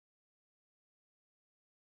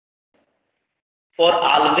for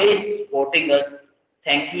always supporting us.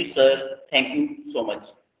 Thank you, sir. Thank you so much.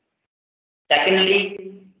 Secondly,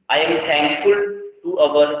 I am thankful to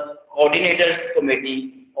our coordinators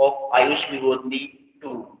committee of Ayush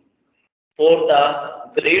Vibhodhini2 for the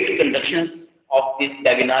great conductions of this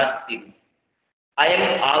webinar series. I am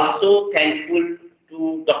also thankful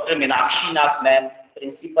to Dr. Meenakshi Nath ma'am,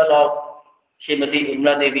 principal of Srimati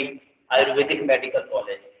Urmila Devi Ayurvedic Medical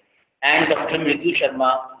College, and Dr. Mridu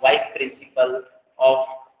Sharma, vice principal of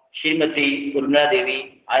Srimati Urmila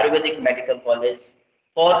Devi Ayurvedic Medical College,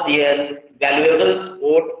 for their valuable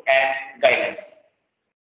support and guidance.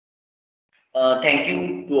 Thank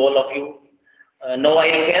you to all of you. Now I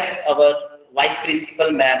request our Vice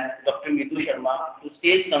Principal Ma'am, Dr. Mridu Sharma, to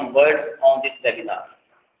say some words on this webinar.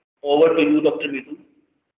 Over to you, Dr. Mridu.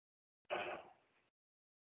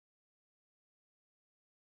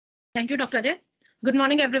 Thank you, Dr. Ajay. Good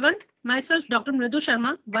morning, everyone. Myself, Dr. Mridu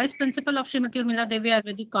Sharma, Vice Principal of Srimati Urmila Devi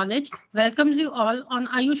Ayurvedic College, welcomes you all on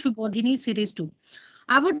Ayush Vibhodhini Series 2.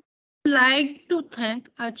 I would like to thank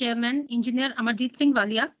our Chairman, Engineer Amarjeet Singh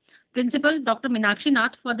Walia, Principal Dr. Meenakshi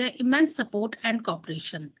Nath for their immense support and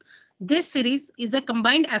cooperation. This series is a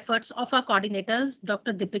combined efforts of our coordinators,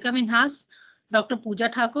 Dr. Deepika Minhas, Dr. Pooja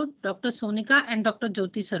Thakur, Dr. Sonika, and Dr.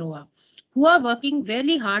 Jyoti Sarowa, who are working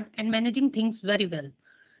really hard and managing things very well.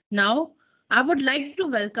 Now, I would like to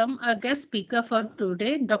welcome our guest speaker for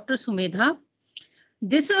today, Dr. Sumedha.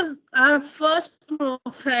 This is our first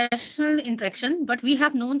professional interaction, but we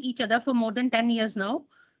have known each other for more than 10 years now.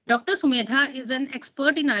 Dr. Sumedha is an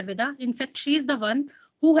expert in Ayurveda. In fact, she is the one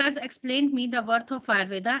who has explained me the worth of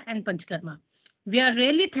Ayurveda and Panchkarma. We are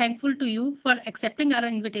really thankful to you for accepting our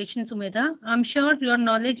invitation, Sumedha. I'm sure your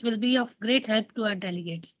knowledge will be of great help to our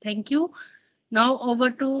delegates. Thank you. Now over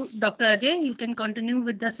to Dr. Ajay. You can continue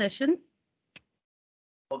with the session.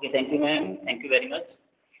 Okay, thank you, ma'am. Thank you very much.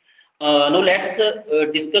 Now let's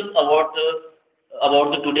discuss about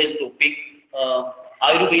the today's topic.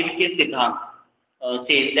 Ayurveda के सिद्धांत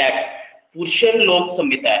says that पुरुषम लोक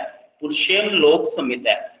संहिता है, पुरुषम लोक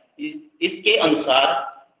संहिता है. इसके अनुसार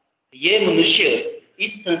ये मनुष्य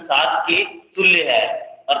इस संसार के तुल्य है,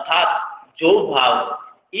 अर्थात जो भाव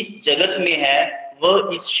इस जगत में है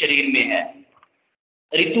वह इस शरीर में है.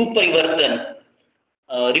 ऋतु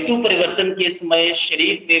परिवर्तन के समय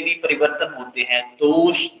शरीर में भी परिवर्तन होते हैं.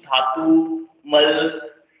 दोष, धातु, मल,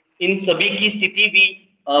 इन सभी की स्थिति भी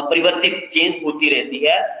परिवर्तित चेंज होती रहती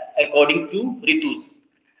है अकॉर्डिंग टू ऋतुस.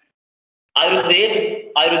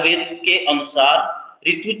 आयुर्वेद के अनुसार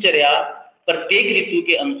ऋतुचर्या प्रत्येक ऋतु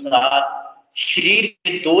के अनुसार शरीर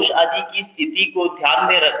के दोष आदि की स्थिति को ध्यान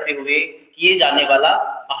में रखते हुए किए जाने वाला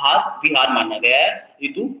आहार विहार माना गया है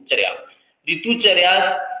ऋतुचर्या. ऋतुचर्या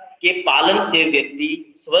के पालन से व्यक्ति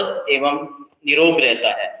स्वस्थ एवं निरोग रहता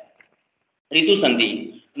है. ऋतु संधि.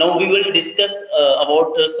 Now we will discuss about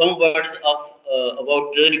some words of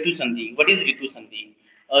about Ritu Sandhi. What is Ritu Sandhi?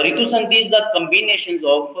 Ritu Sandhi is the combinations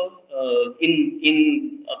of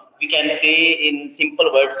we can say in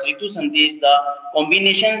simple words, Ritu Sandhi is the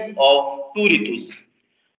combinations of two ritus.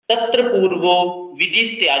 Tatra purvo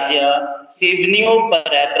vidistyaja sevniyo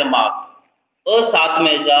parakramav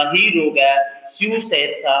asatmeja hi roga syu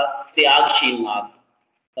setha tyagshilnath.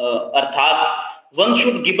 Arthat, one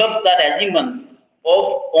should give up the regimens of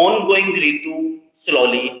ongoing ritu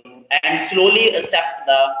slowly and slowly accept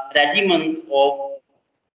the regimens of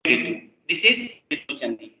ritu. This is Ritu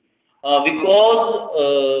Sandhi. Because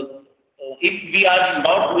if we are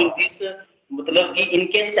not doing this, मतलब कि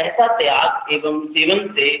इनके सहसा त्याग एवं seven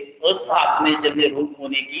से असाध्य जन्य रोग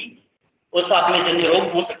होने की असाध्य जन्य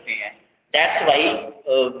रोग हो सकते हैं. That's why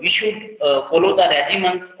we should follow the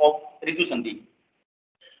regimens of Ritu Sandhi.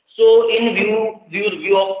 So in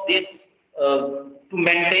view of this, to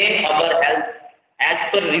maintain our health as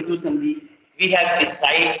per Ritu Sandhi, we have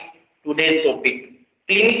decided today's topic,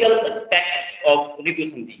 clinical aspects of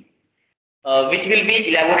Ritu Sandhi, which will be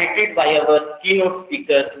elaborated by our keynote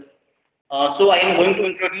speakers. So I am going to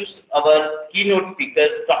introduce our keynote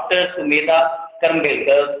speakers, Dr. Sumedha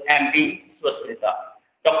Karambelkar, MD, Swasthvritta.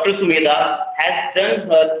 Dr. Sumedha has done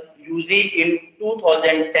her UG in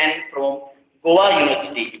 2010 from Goa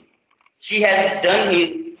University. She has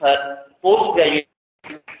done her post-graduate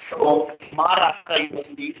from Maharashtra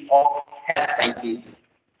University of Health Sciences.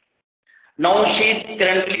 Now she is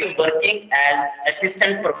currently working as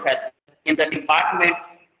assistant professor in the Department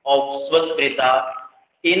of Swasthvritta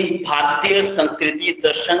in Bharatiya Sanskriti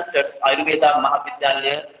Darshan Trust Ayurveda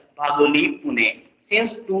Mahavidyalaya, Bhagoli, Pune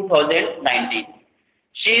since 2019.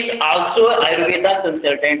 She is also an Ayurveda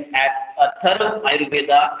consultant at Atharv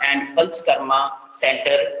Ayurveda and Panchkarma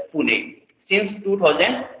Center, Pune since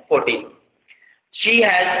 2014. She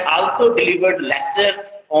has also delivered lectures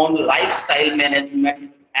on lifestyle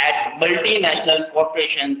management at multinational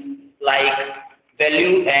corporations like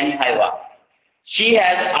Value and Hiva. She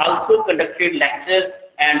has also conducted lectures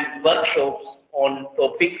and workshops on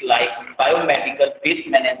topics like biomedical waste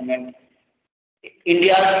management,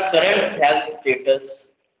 India's current health status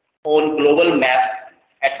on global map,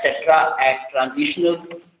 etc. at transitional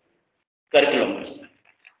curriculums.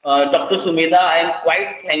 Dr. Sumedha, I am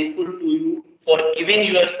quite thankful to you for giving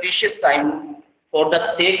your precious time for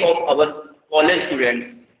the sake of our college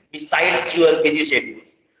students, besides your busy schedules,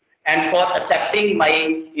 and for accepting my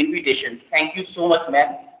invitations. Thank you so much,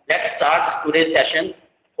 ma'am. Let's start today's session.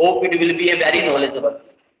 Hope it will be a very knowledgeable.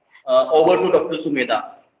 Over to Dr.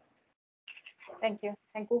 Sumedha. Thank you.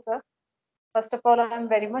 Thank you, sir. First of all, I'm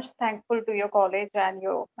very much thankful to your college and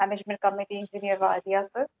your management committee, Engineer Vadia,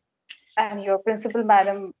 sir, and your principal,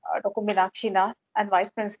 Madam Dr. Meenakshi Nath, and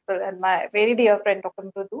vice principal, and my very dear friend,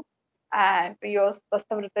 Dr. Mrudu, and your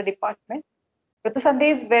Swasthvritta department. Ritu Sandhi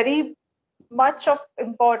is very much of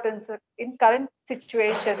importance in current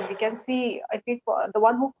situation. We can see if we, the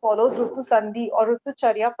one who follows Ritu Sandhi or Ritu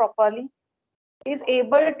Charya properly is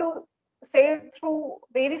able to sail through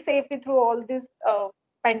very safely through all this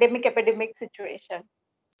pandemic epidemic situation.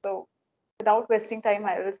 So without wasting time,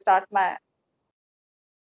 I will start my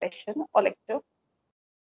session or lecture.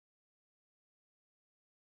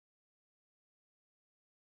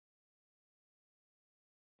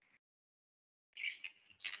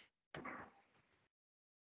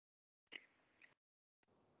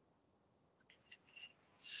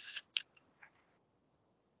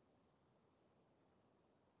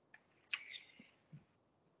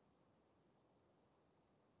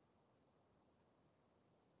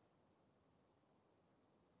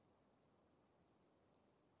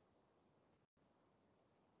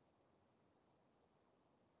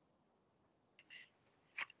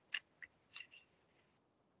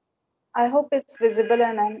 I hope it's visible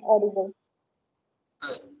and I'm audible.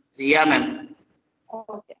 Yeah, ma'am.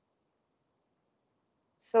 Okay.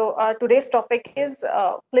 So today's topic is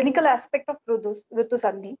clinical aspect of Ritu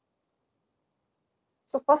Sandhi.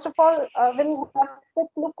 So first of all, we'll have a quick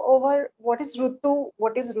look over what is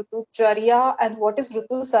Ritu Charya, and what is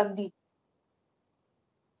Ritu Sandhi.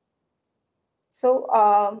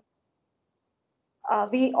 So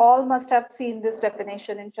we all must have seen this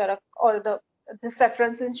definition in Charak, or this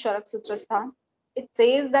reference in Charak Sutrasthan. It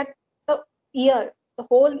says that the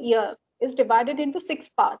whole year is divided into 6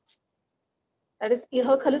 parts. That is,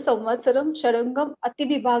 Iha Khalu Samvatsaram Sharangam Ati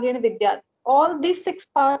Vibhagena Vidyat. All these 6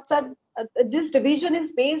 parts are, this division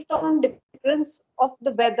is based on difference of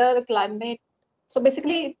the weather, climate. So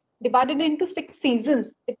basically, divided into 6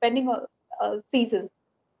 seasons, depending on seasons.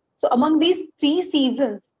 So among these 3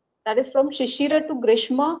 seasons, that is from Shishira to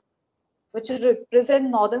Grishma, which is represent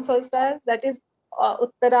northern solstice, that is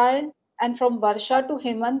Uttarayan, and from Varsha to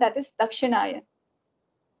Hemant, that is Dakshinayan.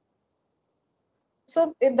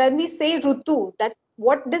 So when we say Rutu, that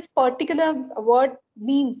what this particular word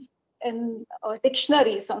means in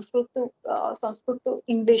dictionary, Sanskrit to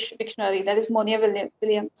English dictionary, that is Monia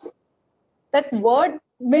Williams, that word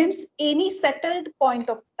means any settled point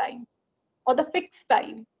of time or the fixed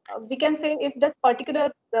time. We can say if that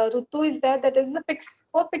particular Rutu is there, that is a fixed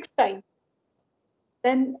time.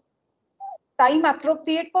 Then time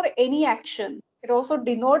appropriate for any action. It also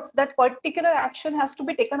denotes that particular action has to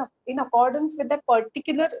be taken up in accordance with that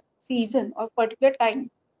particular season or particular time.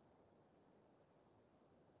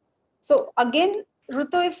 So again,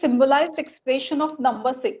 Rutu is symbolized expression of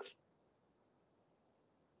number 6.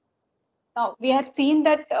 Now we have seen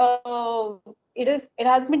that it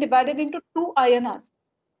has been divided into 2 ayanas,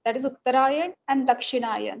 that is Uttarayan and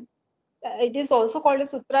Dakshinayan. It is also called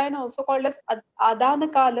as Uttarayan, also called as Adana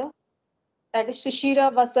Kala, that is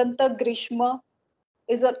Shishira, Vasanta, Grishma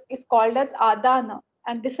is called as Adana,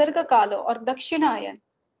 and Visarga Kala or Dakshinayan,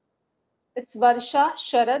 it's Varsha,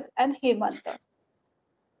 Sharad and Hemanta.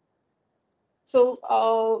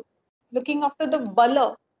 So looking after the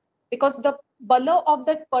Bala, because the Bala of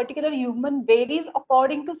that particular human varies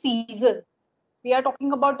according to season. We are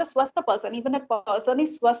talking about the Swastha person. Even that person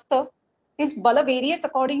is Swastha, his Bala varies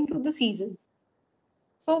according to the seasons.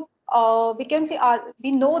 So we can say,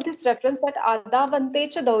 we know this reference that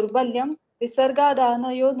Adavante cha Daurbalyam Visarga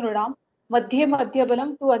Danayo Nrudam Madhya Madhya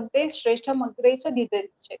Balam tu Ante Shrestha Magre cha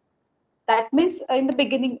Didache. That means in the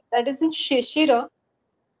beginning, that is in Shishira,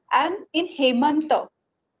 and in Hemanta,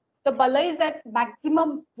 the Bala is at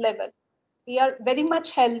maximum level. We are very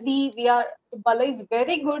much healthy. The Bala is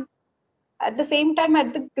very good. At the same time,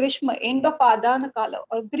 at the Grishma, end of Adana Kala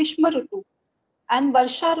or Grishma Rutu and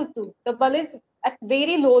Varsha Rutu, the Bala is at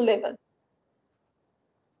very low level.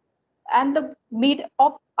 and the mid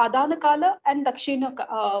of Adana Kala and Dakshina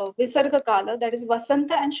Visarga Kala, that is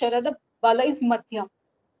Vasanta and Sharada Bala is Madhyam.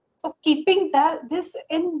 So keeping this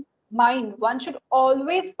in mind, one should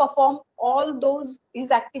always perform all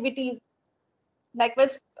his activities, like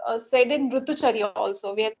was said in Rutucharya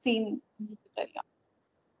also. We had seen Rutucharya.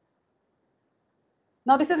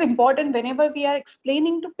 Now, this is important whenever we are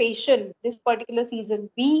explaining to patient this particular season.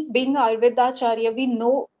 We, being Ayurvedacharya, we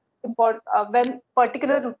know when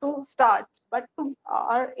particular Rutu starts, but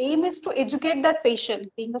our aim is to educate that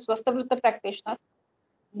patient. Being a Swasthvritta practitioner,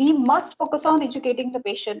 we must focus on educating the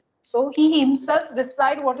patient. So he himself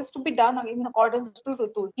decide what is to be done in accordance to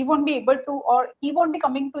Rutu. He won't be able to, or he won't be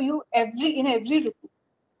coming to you in every Rutu.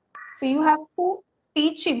 So you have to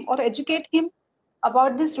teach him or educate him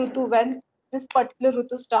about this Rutu, when this particular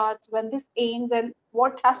Rutu starts, when this ends, and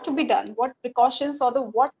what has to be done, what precautions or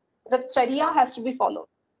what the Charya has to be followed.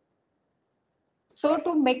 So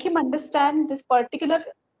to make him understand this particular,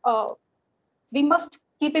 we must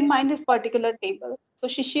keep in mind this particular table. So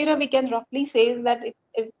Shishira, we can roughly say that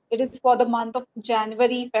it is for the month of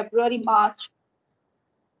January, February, March,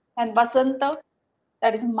 and Vasanta,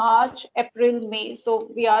 that is March, April, May.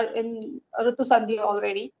 So we are in Rutu Sandhi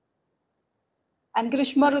already. And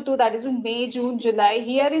Grishma Rutu, that is in May, June, July.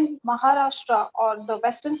 Here in Maharashtra or the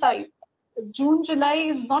western side, June, July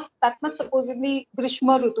is not that much supposedly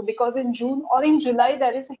Grishma Rutu, because in June or in July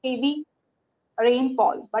there is a heavy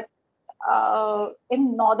rainfall. But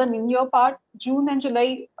in northern, in your part, June and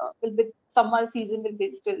July will be summer season will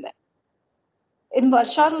be still there. In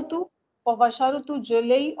Varsha Rutu, for Varsha Rutu,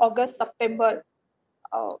 July, August, September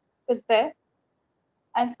is there.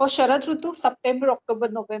 And for Sharad Rutu, September, October,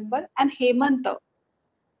 November, and Hemanta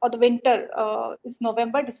or the winter is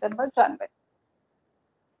November, December, January.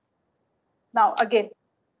 Now again,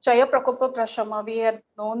 Chaya Prakopa Prashama, we had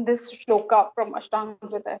known this shloka from Ashtanga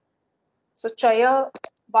Hridaya. So Chaya,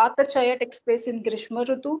 Vata Chaya takes place in Grishma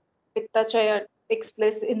Rutu, Pitta Chaya takes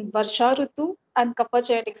place in Varsha Rutu, and Kapha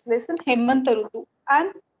Chaya takes place in Hemanta Rutu.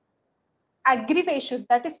 And aggravation,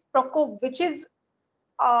 that is Prakop, which is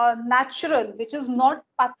natural, which is not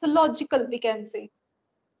pathological, we can say.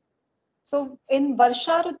 So in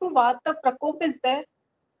Varsha Rutu, Vata Prakop is there,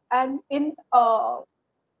 and in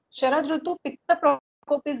Sharad Rutu, Pitta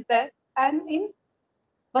Prakop is there, and in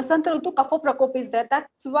Vasanta Rutu, Kapha Prakop is there.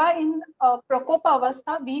 That's why in Prakopa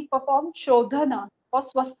Avastha, we perform Shodhana for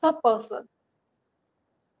Swastha person.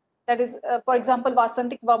 That is, for example,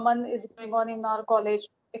 Vasantik Vaman is going on in our college.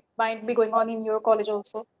 It might be going on in your college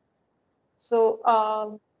also.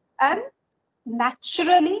 So, and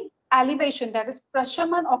naturally, elevation, that is,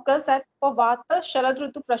 Prashaman occurs for Vata, Sharad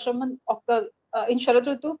Rutu, Prashaman occurs. In Sharad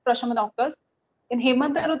Rutu, Prashaman occurs. In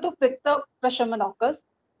Hemanta Rutu, Pitta Prashaman occurs.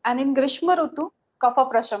 And in Grishma Rutu,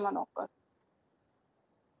 Kapha Prashaman occurs.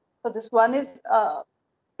 So this one is a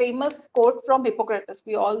famous quote from Hippocrates.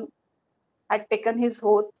 We all had taken his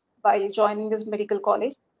oath while joining this medical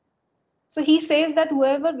college. So he says that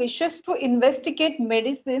whoever wishes to investigate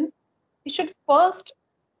medicine, he should first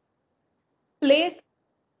place,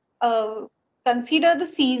 consider the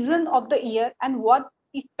season of the year and what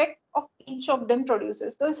effect of each of them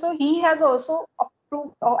produces. So he has also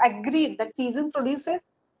approved or agreed that season produces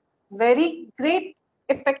very great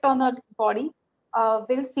effect on our body.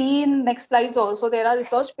 We'll see in next slides also, there are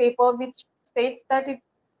research paper which states that it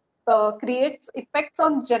creates effects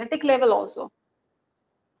on genetic level also.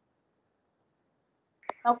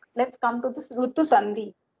 Now let's come to this Rutu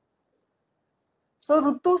Sandhi. So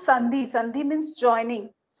Rutu Sandhi, Sandhi means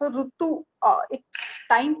joining. So Rutu,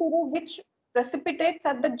 time period which precipitates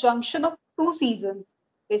at the junction of two seasons,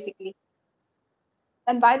 basically.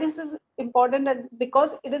 And why this is important?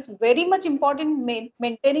 Because it is very much important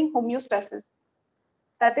maintaining homeostasis.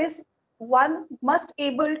 That is, one must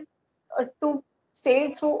able to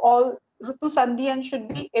say through all Rutu Sandhi and should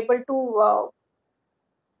be able to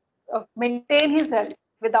maintain his health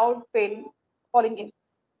without falling in.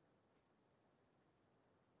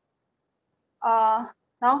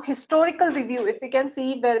 Now, historical review, if we can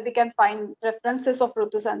see where we can find references of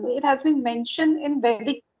Rutu Sandhi, it has been mentioned in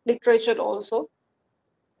Vedic literature also.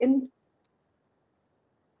 In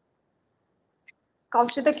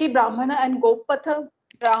Kaushitaki Brahmana and Gopatha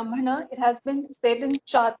Brahmana, it has been said in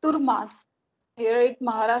Chaturmas. Here in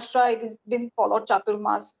Maharashtra, it has been followed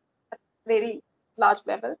Chaturmas at very large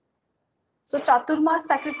level. So Chaturmas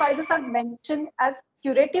sacrifices are mentioned as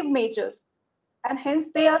curative measures, and hence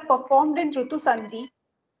they are performed in Rutu Sandhi.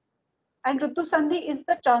 And Rutu Sandhi is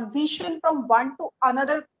the transition from one to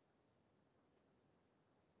another,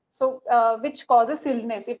 so which causes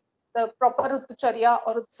illness if the proper Rutu Charya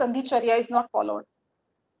or Rutu Sandhi Charya is not followed.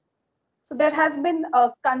 So there has been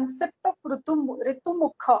a concept of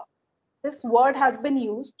Ritumukha. This word has been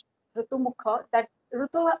used, Ritumukha, that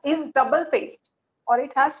Ritu is double-faced, or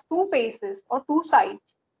it has two faces or two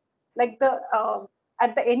sides. Like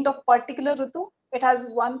at the end of particular Ritu, it has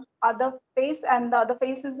one other face, and the other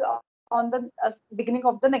face is on the beginning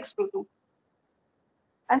of the next Ritu.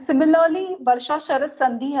 And similarly, Varsha Sharad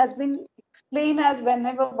Sandhi has been explained as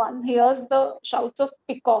whenever one hears the shouts of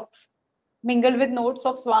peacocks mingled with notes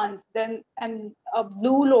of swans, then and a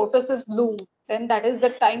blue lotuses bloom, then that is the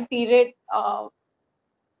time period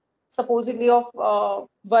supposedly of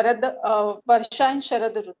Varsha and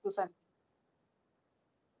Sharad Ritu Sandhi.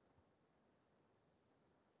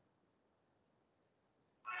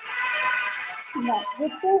 Now,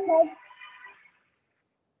 Ritu has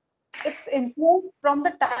its influence from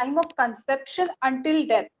the time of conception until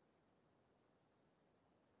death.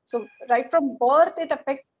 So right from birth, it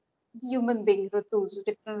affects the human being, Ritus,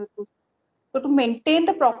 different Ritus. So to maintain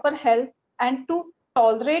the proper health and to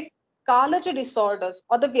tolerate Kalaja disorders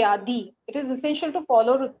or the Vyadhi, it is essential to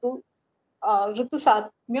follow Ritu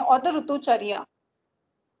Satmya or the Ritu Charya.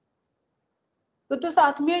 Ritu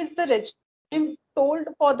Satmya is the regime told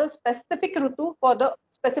for the specific Ritu for the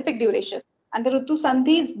specific duration. And the Ritu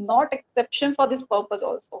Sandhi is not exception for this purpose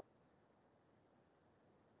also.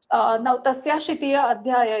 Now, Tasya Shitiya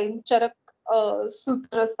Adhyaya in Charak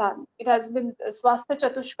Sutrasthan, it has been, Swasthya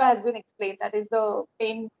Chatushka has been explained. That is the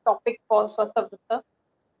main topic for Swasthvritta.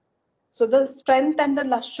 So the strength and the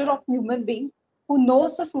luster of human being who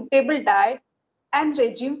knows the suitable diet and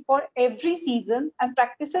regime for every season and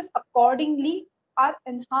practices accordingly are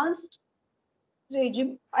enhanced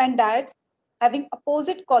regime and diets having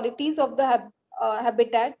opposite qualities of the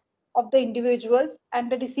habitat of the individuals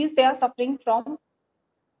and the disease they are suffering from,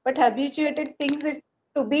 but habituated things it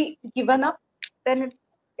to be given up, then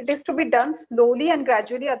it is to be done slowly and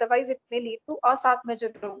gradually, otherwise it may lead to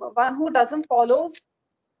asatmajat roga. One who doesn't follows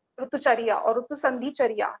Rutucharya or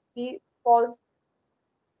Rutusandhicharya, he falls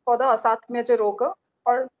for the asatmyaja roga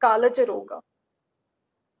or kalaja roga.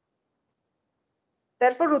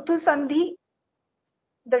 Therefore, Rutusandhi,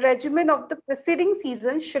 the regimen of the preceding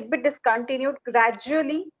season should be discontinued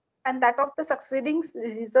gradually, and that of the succeeding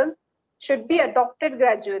season should be adopted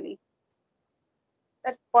gradually.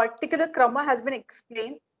 That particular krama has been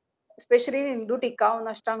explained, especially in Hindu Tika on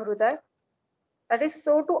Ashtang Hruday. That is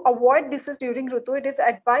so to avoid disease during Rutu, it is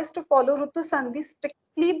advised to follow Rutu Sandhi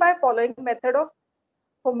strictly by following method of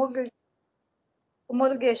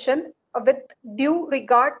homologation with due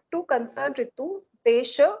regard to concerned Ritu,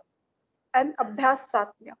 Desha, and Abhyas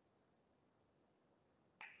Satmya.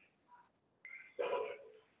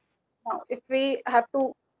 Now, if we have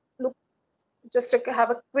to look, just to have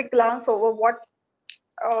a quick glance over what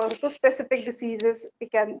Ritu specific diseases we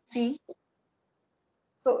can see.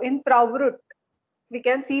 So in Pravrut, we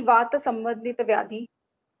can see Vata Sambandhita Vyadhi.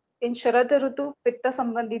 In Sharad Rutu, Pitta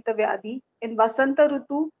Sambandhita Vyadhi. In Vasanta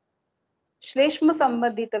Rutu, Shleshma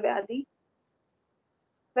Sambandhita Vyadhi.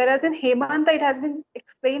 Whereas in Hemanta, it has been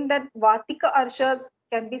explained that Vatika Arshas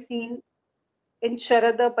can be seen. In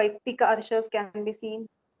Sharada, Paitika Arshas can be seen.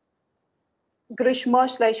 Grishma,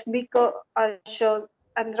 Shleshmika Arshas,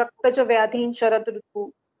 and Raktaja Vyadhi in Sharad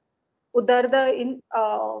Rutu. Udarda in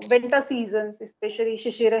winter seasons, especially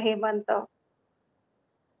Shishira Hemanta.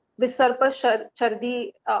 Visarpa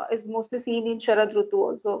Chardi is mostly seen in Sharad Rutu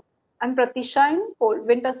also. And Pratisha in cold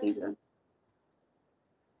winter season.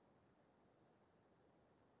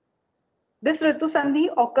 This Ritu Sandhi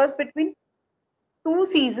occurs between two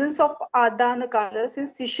seasons of Adana Kala,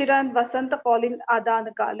 since Shishira and Vasanta fall in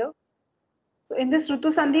Adana Kala. So in this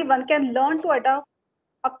Ritu Sandhi, one can learn to adopt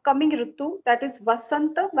upcoming Ritu, that is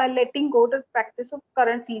Vasanta, while letting go the practice of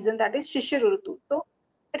current season, that is Shishir Ritu. So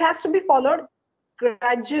it has to be followed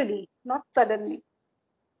gradually, not suddenly.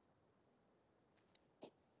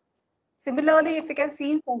 Similarly, if you can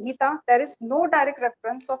see in Samhita, there is no direct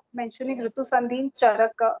reference of mentioning Ritu Sandhi in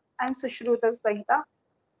Charaka and Sushruta Sahita.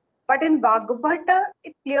 But in Bhagavata,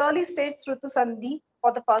 it clearly states Ritu Sandhi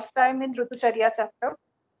for the first time in Ritucharya chapter.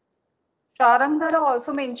 Sharangdhara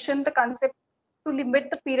also mentioned the concept to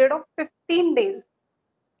limit the period of 15 days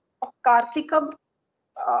of Kartika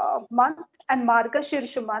month and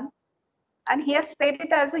Margashirsha month. And he has stated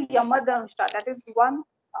it as a Yamadamshta, that is one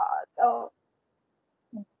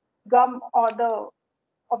gum or the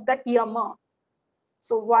of that Yama.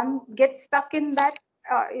 So one gets stuck in that.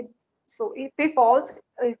 So if he falls,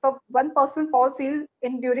 if one person falls ill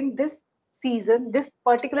in during this season, this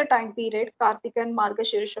particular time period, Kartika and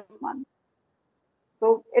Margashirsha month,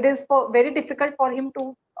 so it is very difficult for him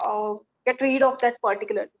to get rid of that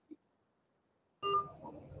particular disease.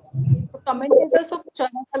 So commentators of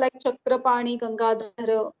Chanaka like Chakrapani,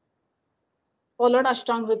 Gangadhara followed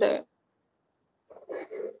Ashtangridaya.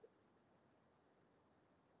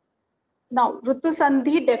 Now, Rutu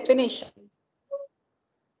Sandhi definition.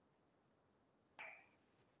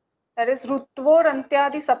 That is Rutvor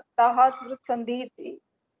Antyadi Saptaha Rut Sandhi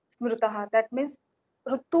Smritaha. That means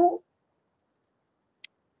Rutu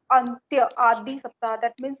Antya Adi Saptaha.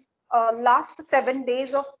 That means last 7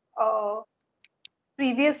 days of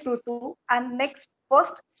previous Rutu and next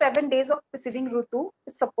first 7 days of preceding Rutu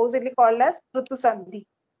is supposedly called as Rutu Sandhi.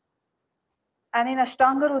 And in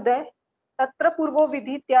Ashtanga Hruday, Tatra Purvo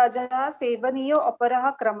Vidhi Tyajaha Sevaniyo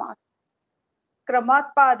Aparaha Kramat. Kramat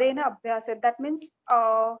Padena Abhyasat. That means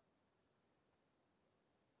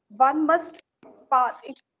one must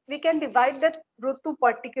we can divide that Rutu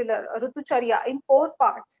particular Rutu Charya in 4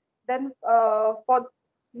 parts. Then for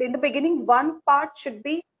in the beginning, one part should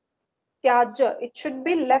be Tyaja, it should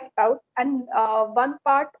be left out, and one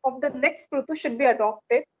part of the next Rutu should be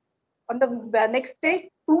adopted. On the next day,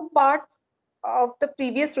 2 parts of the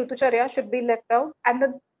previous Rutucharya should be left out, and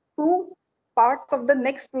the 2 parts of the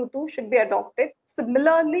next Rutu should be adopted.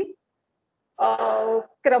 Similarly,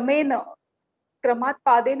 Kramena, Kramat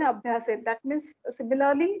Padena Abhyaset, that means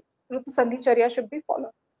similarly, Rutu Sandhicharya should be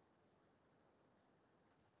followed.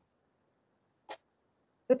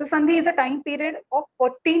 Rutu Sandhi is a time period of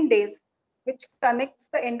 14 days, which connects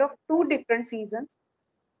the end of 2 different seasons.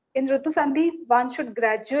 In Rutu Sandhi, one should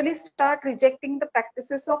gradually start rejecting the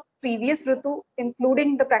practices of previous Rutu,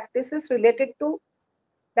 including the practices related to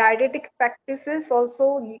dietetic practices,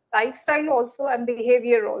 also lifestyle also, and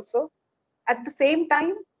behavior also. At the same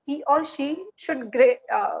time, he or she should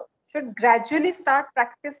gradually start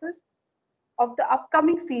practices of the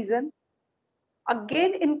upcoming season,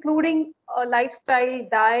 again including lifestyle,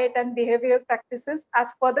 diet, and behavioral practices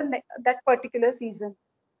as per that particular season.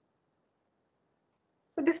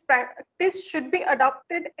 So this practice should be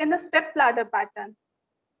adopted in a step ladder pattern.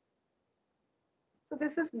 So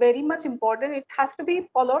this is very much important. It has to be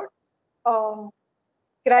followed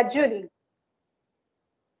gradually.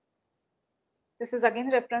 This is again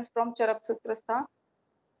reference from Charak Sutrastha.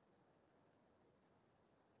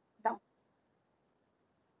 Now,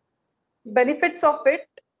 benefits of it.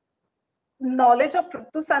 Knowledge of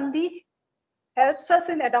Ritu Sandhi helps us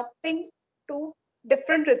in adapting to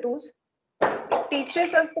different Ritus. It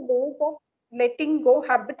teaches us the ways of letting go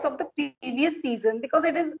habits of the previous season, because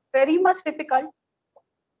it is very much difficult.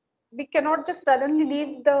 We cannot just suddenly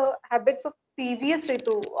leave the habits of previous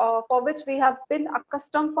Ritu for which we have been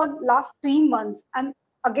accustomed for last 3 months, and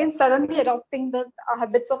again suddenly adopting the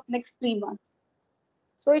habits of next 3 months.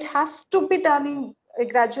 So it has to be done in a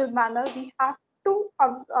gradual manner. We have to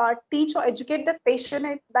teach or educate the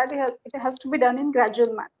patient that it has to be done in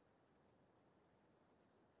gradual manner.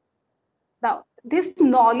 Now, this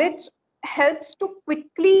knowledge helps to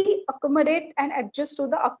quickly accommodate and adjust to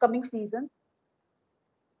the upcoming season,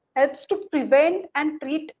 helps to prevent and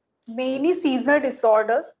treat many seasonal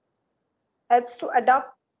disorders, helps to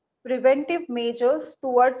adopt preventive measures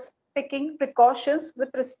towards taking precautions with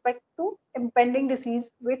respect to impending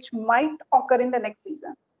disease which might occur in the next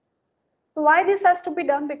season. So why this has to be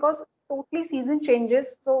done? Because totally season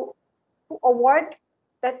changes. So to avoid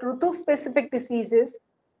that Rutu specific diseases,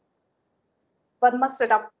 one must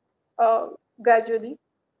adapt gradually.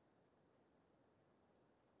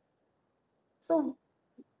 So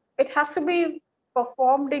it has to be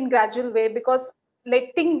performed in gradual way, because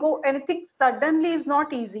letting go anything suddenly is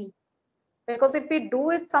not easy. Because if we do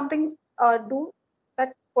it something, let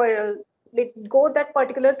go that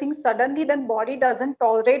particular thing suddenly, then body doesn't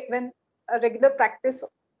tolerate when a regular practice,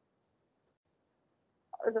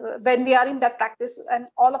 when we are in that practice, and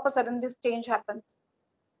all of a sudden this change happens.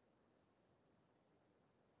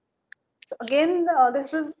 So again,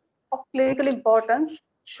 this is of clinical importance.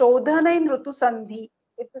 Shodhana in Rutu Sandhi,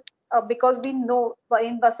 because we know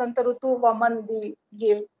in Vasanta Rutu Vaman we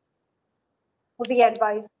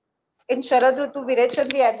advise. In Sharad Rutu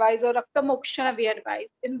Virechan we advise, or Rakta Mokshana we advise.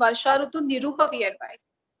 In Varsha Rutu Niruha we advise.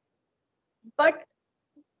 But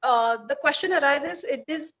the question arises, it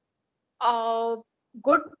is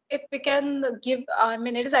good if we can give,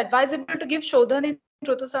 it is advisable to give Shodhan in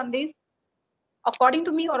Rutu Sandhis. According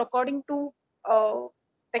to me, or according to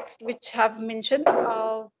text which have mentioned,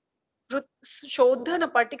 Shodhan, a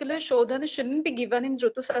particular Shodhan shouldn't be given in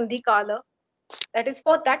Rutu Sandhi Kala. That is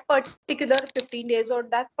for that particular 15 days or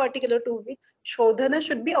that particular 2 weeks. Shodhana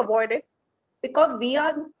should be avoided, because we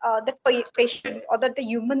are the patient or that the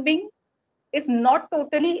human being is not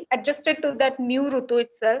totally adjusted to that new Rutu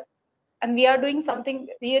itself. And we are doing something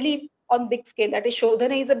really on big scale. That is,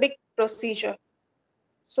 Shodhana is a big procedure.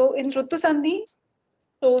 So in Ritu Sandhi,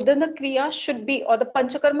 Shodhana Kriya should be, or the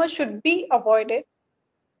Panchakarma should be avoided.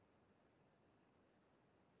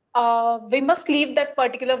 We must leave that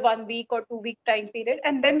particular 1 week or 2 week time period,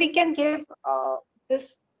 and then we can give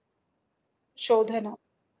this Shodhana.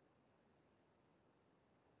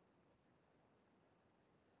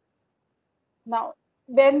 Now,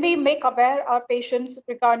 when we make aware our patients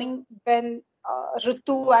regarding when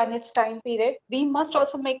Ritu and its time period, we must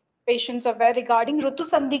also make patients aware regarding Ritu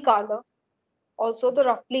Sandhi Kala. Also,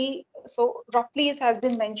 roughly it has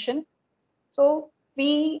been mentioned. So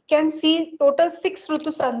we can see total 6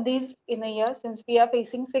 Ritu Sandhis in a year, since we are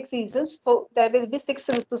facing 6 seasons. So there will be 6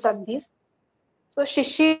 Ritu Sandhis. So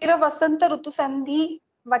Shishira Vasanta Ritu Sandhi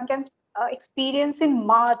one can experience in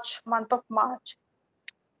March, month of March.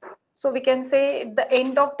 So we can say the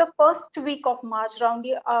end of the first week of March, around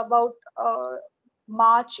about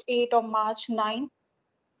March 8 or March 9,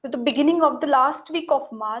 to the beginning of the last week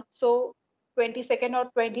of March, so 22nd or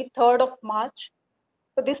 23rd of March.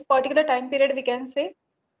 So this particular time period we can say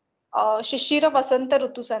Shishira Vasanta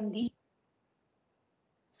Ritu Sandhi.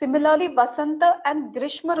 Similarly, Vasanta and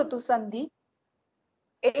Grishma Ritu Sandhi,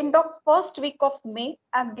 end of first week of May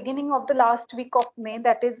and beginning of the last week of May,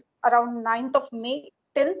 that is around 9th of May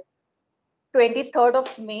till 23rd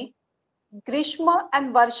of May. Grishma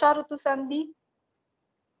and Varsha Ritu Sandhi,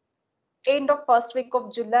 end of first week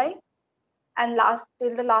of July and last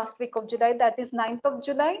till the last week of July, that is 9th of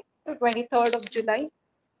July to 23rd of July.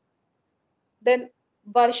 Then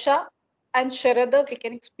Varsha and Sharada, we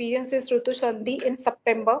can experience this Ritu Sandhi in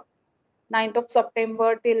September, 9th of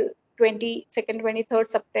September till 22nd, 23rd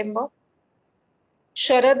September.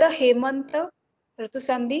 Sharada Hemanta Ritu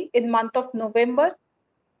Sandhi in month of November,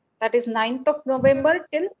 that is 9th of November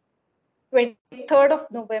till 23rd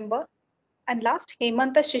of November. And last,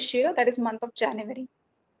 Hemanta Shishira, that is month of January.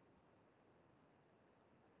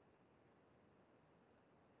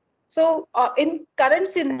 So in current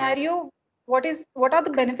scenario, what are the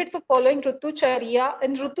benefits of following Ritu Charya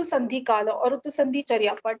and Ritu Sandhi Kala or Ritu Sandhi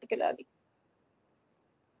Charya particularly?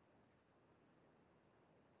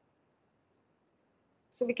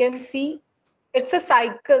 So we can see it's a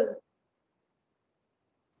cycle.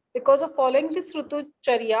 Because of following this Ritu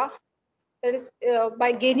Charya, that is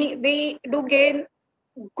we do gain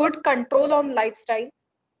good control on lifestyle.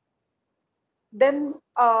 Then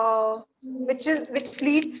which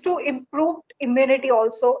leads to improved immunity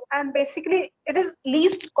also, and basically it is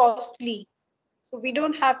least costly. So we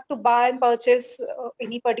don't have to buy and purchase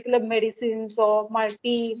any particular medicines or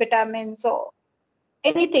multivitamins or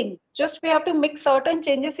anything. Just we have to make certain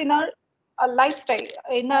changes in our lifestyle,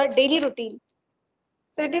 in our daily routine.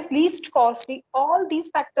 So it is least costly. All these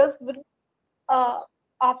factors will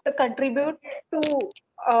after contribute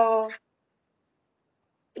to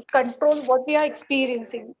control what we are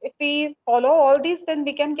experiencing. If we follow all these, then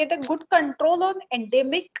we can get a good control on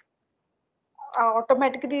endemic.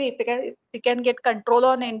 Automatically, if we can get control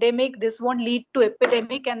on endemic, this won't lead to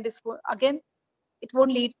epidemic, and this will, again, it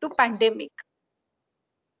won't lead to pandemic.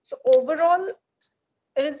 So overall,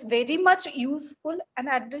 it is very much useful, and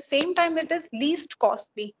at the same time, it is least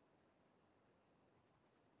costly.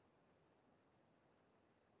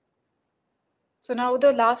 So now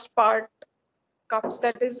the last part comes,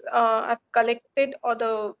 that is I've collected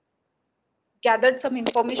or gathered some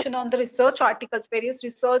information on the research articles, various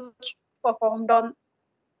research performed on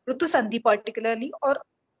Ritu Sandhi particularly, or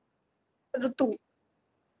Ritu.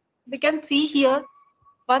 We can see here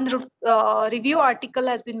one review article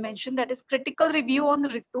has been mentioned, that is critical review on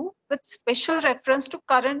Ritu with special reference to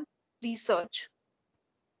current research.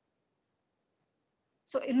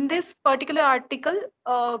 So in this particular article,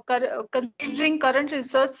 considering current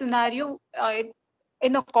research scenario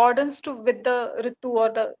in accordance with the Ritu or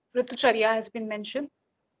the Ritu Charya has been mentioned.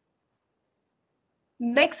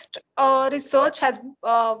 Next research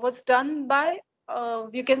was done by,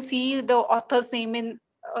 you can see the author's name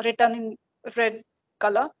written in red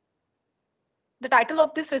color. The title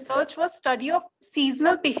of this research was Study of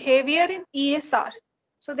Seasonal Behavior in ESR.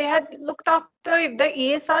 So they had looked after if the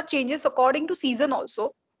ESR changes according to season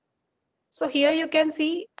also. So here you can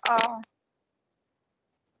see,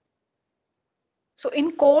 so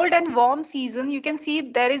in cold and warm season, you can see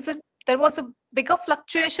there was a bigger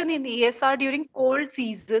fluctuation in ESR during cold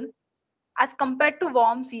season as compared to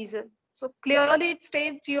warm season. So clearly it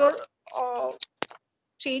states your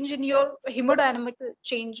change in your hemodynamic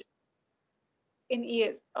change in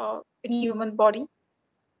in human body.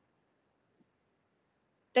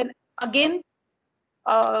 Then again,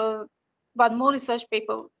 one more research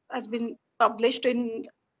paper has been published in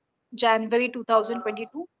January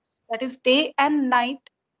 2022. That is day and night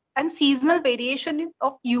and seasonal variation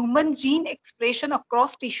of human gene expression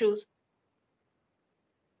across tissues.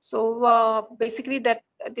 So basically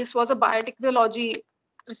this was a biotechnology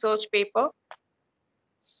research paper.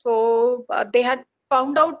 So they had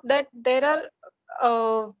found out that there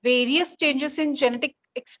are various changes in genetic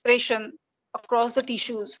expression across the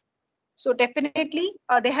tissues. So definitely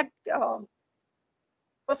they had,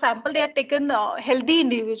 for sample, they had taken healthy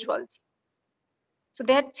individuals. So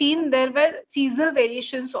they had seen there were seasonal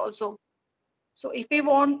variations also. So if we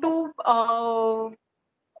want to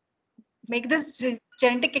make this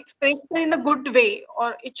genetic expression in a good way,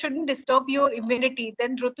 or it shouldn't disturb your immunity,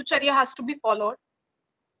 then Rutucharya has to be followed.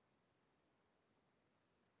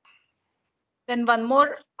 Then one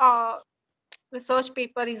more research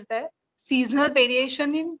paper is there, seasonal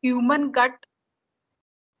variation in human gut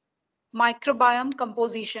microbiome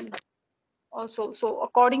composition also. So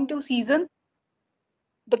according to season,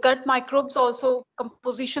 the gut microbes also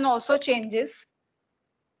composition also changes.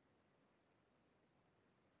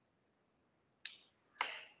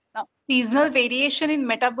 Now, seasonal variation in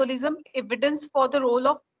metabolism, evidence for the role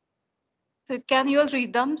of circadian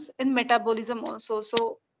rhythms in metabolism also.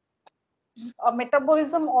 So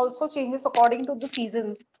metabolism also changes according to the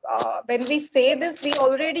season. When we say this, we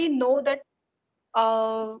already know that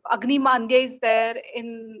Agni Mandya is there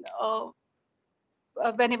in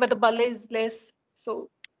whenever the bala is less. So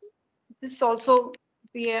this also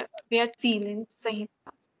we had seen in Sanhita.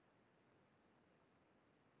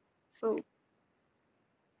 So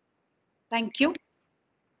thank you.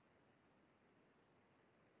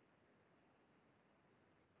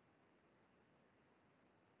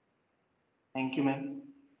 Thank you, ma'am.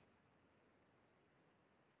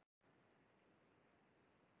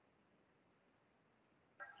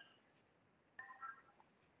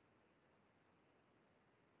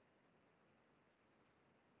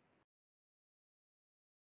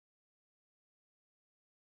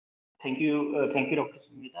 Thank you, Dr.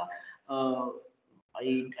 Sumedha. Uh,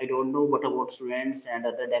 I don't know what about students and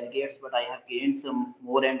other delegates, but I have gained some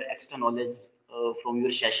more and extra knowledge from your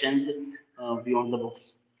sessions beyond the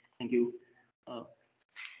books. Thank you. Uh,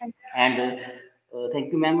 and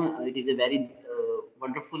thank you, ma'am. It is a very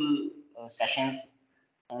wonderful sessions.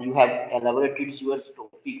 You have elaborated your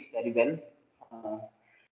topics very well. Uh,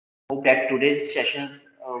 Hope that today's sessions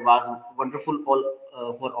was wonderful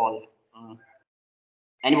for all.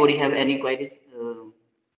 Anybody have any queries?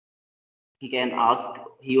 He can ask,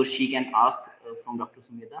 he or she can ask from Dr.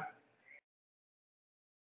 Sumedha.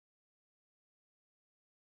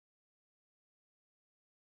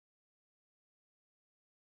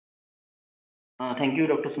 Thank you,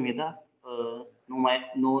 Dr. Sumedha. No,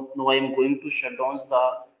 I am going to shut down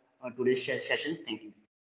the today's sessions. Thank you.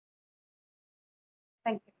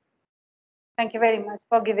 Thank you. Thank you very much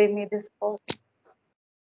for giving me this call.